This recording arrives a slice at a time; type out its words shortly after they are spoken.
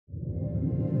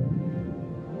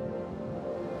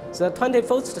The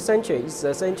 21st century is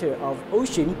the century of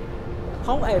ocean.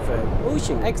 However,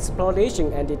 ocean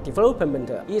exploration and development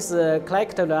is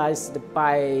characterized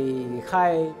by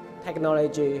high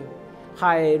technology,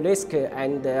 high risk,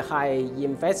 and high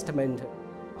investment.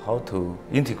 How to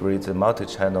integrate the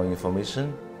multi-channel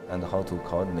information and how to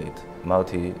coordinate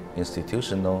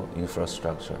multi-institutional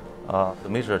infrastructure are the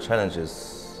major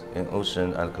challenges in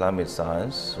ocean and climate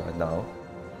science right now.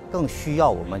 更需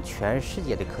要我们全世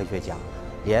界的科学家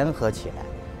联合起来，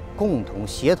共同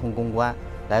协同攻关，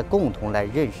共同来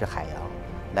认识海洋，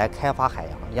来开发海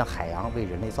洋，让海洋为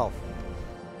人类造福。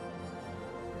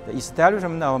The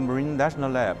establishment of Marine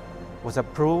National Lab was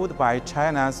approved by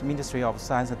China's Ministry of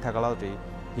Science and Technology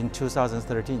in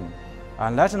 2013. Our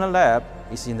national lab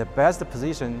is in the best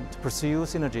position to pursue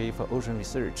synergy for ocean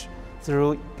research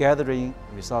through gathering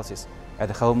resources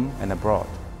at home and abroad.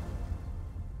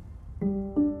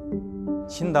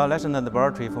 Qingdao National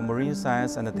Laboratory for Marine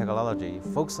Science and Technology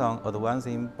focuses on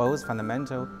advancing both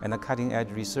fundamental and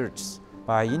cutting-edge research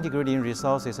by integrating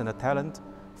resources and talent,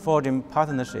 forging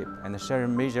partnership, and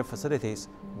sharing major facilities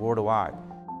worldwide.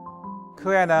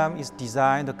 QNLM is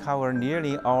designed to cover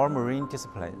nearly all marine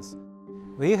disciplines.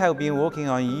 We have been working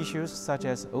on issues such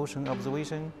as ocean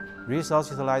observation,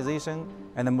 resource utilization,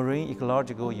 and marine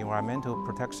ecological environmental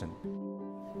protection.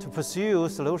 To pursue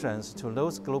solutions to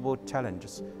those global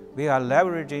challenges, we are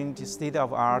leveraging the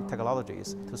state-of-the-art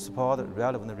technologies to support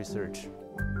relevant research.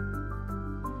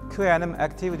 QNLM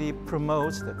activity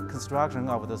promotes the construction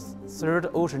of the third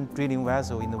ocean drilling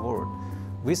vessel in the world,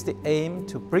 with the aim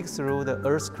to break through the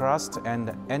Earth's crust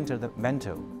and enter the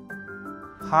mantle.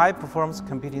 High-performance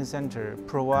computing center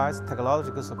provides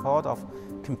technological support of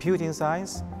computing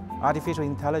science, artificial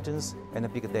intelligence,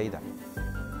 and big data.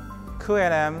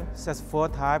 QNLM sets 4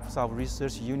 types of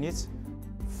research units: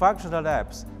 functional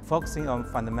labs focusing on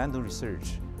fundamental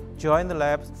research, joint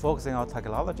labs focusing on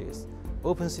technologies,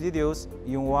 open studios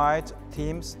invite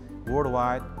teams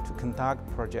worldwide to conduct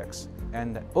projects,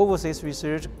 and overseas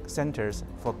research centers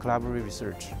for collaborative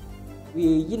research.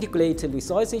 We integrate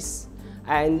resources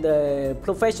and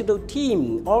professional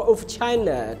team all over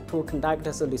China to conduct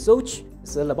the research.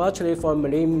 The Laboratory for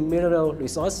Marine Mineral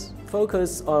Resource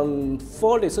focuses on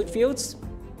 4 research fields: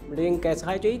 marine gas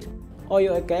hydrate,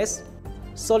 oil and gas,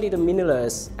 solid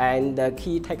minerals, and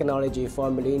key technology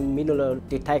for marine mineral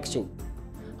detection.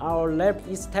 Our lab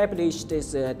established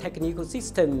this technical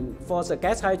system for the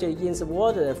gas hydrate in the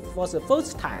water for the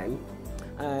first time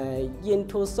in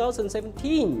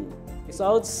 2017.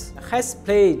 Results has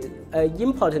played an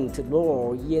important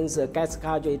role in the gas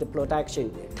hydrate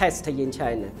production test in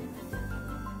China.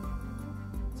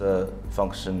 The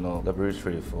Functional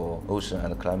Laboratory for Ocean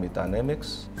and Climate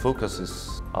Dynamics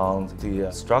focuses on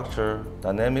the structure,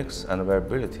 dynamics, and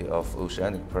variability of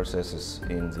oceanic processes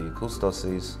in the coastal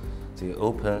seas, the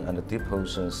open and deep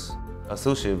oceans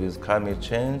associated with climate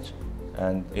change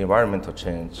and environmental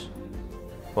change.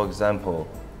 For example,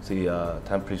 the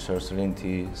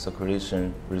temperature-salinity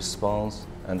circulation response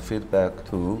and feedback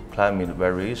to climate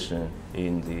variation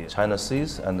in the China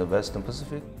Seas and the Western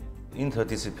Pacific.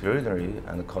 Interdisciplinary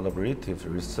and collaborative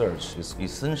research is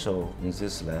essential in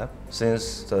this lab,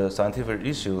 since the scientific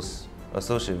issues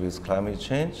associated with climate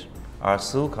change are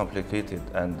so complicated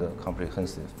and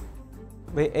comprehensive.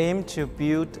 We aim to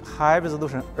build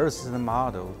high-resolution Earth system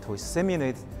model to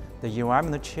simulate the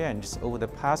environmental changes over the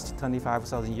past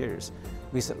 25,000 years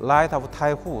with light of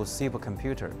TaihuLight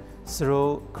Supercomputer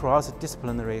through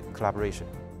cross-disciplinary collaboration.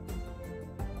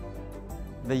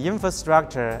 The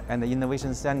Infrastructure and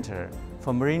Innovation Center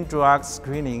for Marine Drug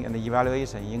Screening and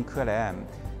Evaluation in QNLM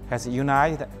has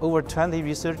united over 20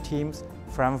 research teams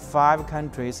from 5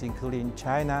 countries including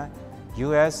China,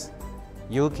 US,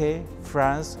 UK,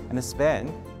 France, and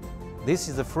Spain. This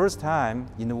is the first time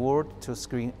in the world to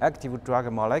screen active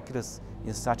drug molecules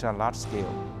in such a large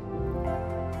scale.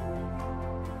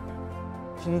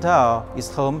 Qingdao is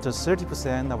home to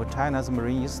 30% of China's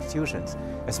marine institutions,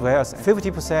 as well as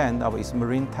 50% of its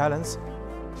marine talents.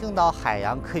 青岛海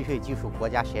洋科学技术国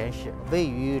家实验室位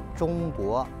于中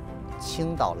国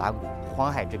青岛蓝谷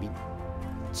黄海之滨。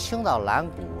青岛蓝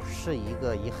谷是一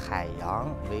个以海洋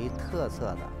为特色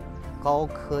的高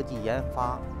科技研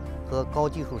发和高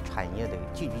技术产业的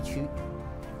聚集区。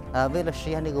为了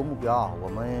实现这个目标，我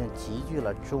们集聚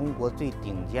了中国最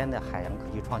顶尖的海洋科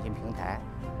技创新平台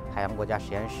——海洋国家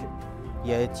实验室，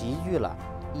也集聚了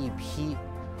一批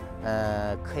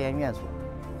科研院所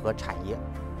和产业。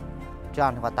这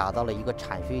样的话，打造了一个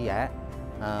产学研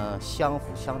相辅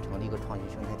相成的一个创新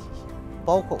生态体系。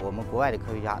包括我们国外的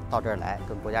科学家到这儿来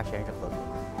跟国家实验室合作。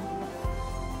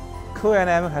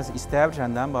QNLM has established a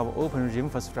number of open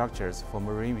infrastructures for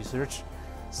marine research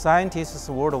scientists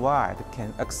worldwide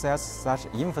can access such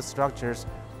infrastructures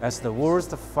as the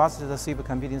world's fastest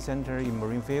supercomputing center in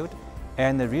marine field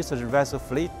and the research vessel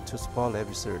fleet to support their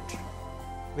research.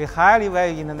 We highly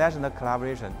value international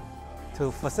collaboration. To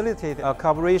facilitate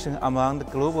cooperation among the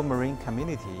global marine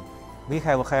community, we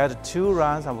have held 2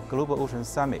 rounds of Global Ocean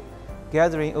Summit,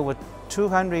 gathering over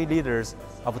 200 leaders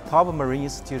of top marine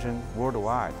institutions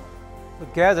worldwide. To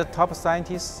gather top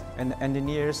scientists and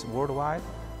engineers worldwide,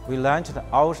 we launched the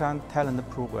Ocean Talent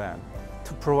Program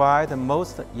to provide the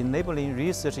most enabling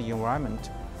research environment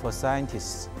for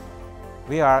scientists.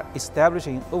 We are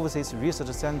establishing overseas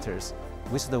research centers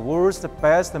with the world's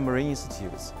best marine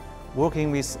institutes,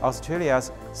 working with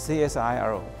Australia's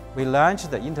CSIRO. We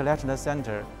launched the International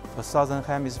Center for Southern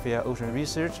Hemisphere Ocean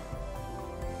Research.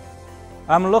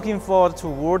 I'm looking forward to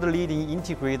world-leading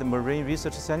integrated marine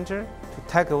research center to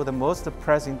tackle the most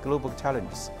pressing global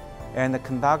challenges and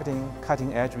conducting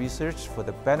cutting-edge research for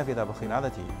the benefit of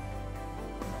humanity